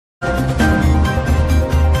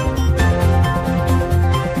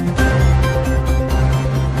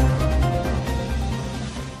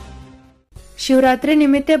शिवरात्री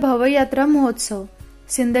निमित्त भव्य यात्रा महोत्सव।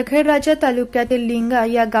 सिंदखेड राजा तालुक्यातील लिंगा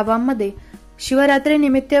या गावामध्ये शिवरात्री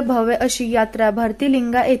निमित्त भव्य अशी यात्रा भरती।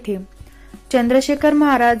 लिंगा येथे चंद्रशेखर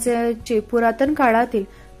महाराजांचे पुरातन काळातील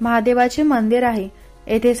महादेवाचे मंदिर आहे।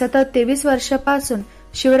 येथे सतत 23 वर्षापासून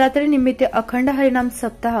शिवरात्री निमित्त अखंड हरिनाम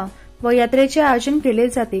सप्ताह व यात्रेचे आयोजन केले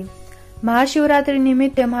जाते। महाशिवरात्री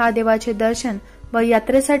निमित्त महादेवाचे दर्शन व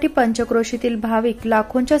यात्रेसाठी पंचक्रोशीतील भाविक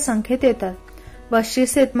लाखोंच्या संख्येत येतात व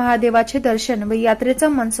शिस्तीत महादेवाचे दर्शन व यात्रेचा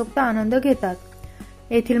मनसोक्त आनंद घेतात।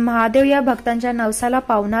 येथील महादेव या भक्तांच्या नवसाला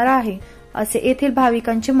पावणारा आहे असे येथील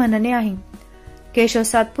भाविकांचे म्हणणे आहे। Keshav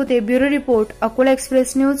Satpute, bureau report, Akola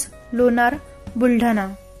express news, Lonar, Buldhana.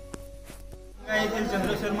 येथील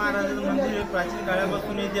चंद्रशेखर महाराजांचे मंदिर हे प्राचीन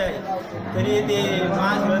काळापासून येथे आहे, तरी येथे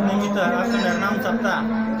महाशिवरात्रीनिमित्त अखंड हरिनाम सप्ताह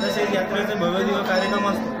तसेच यात्रेचे भव्य दिव्य कार्यक्रम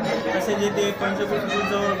असतो। तसेच येथे पंचक्रोशीतील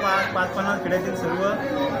जवळपास 5-50 खेड्यातील सर्व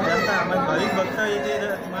जनता भाविक भक्त येथे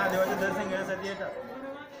महादेवाचे दर्शन घेण्यासाठी येतात।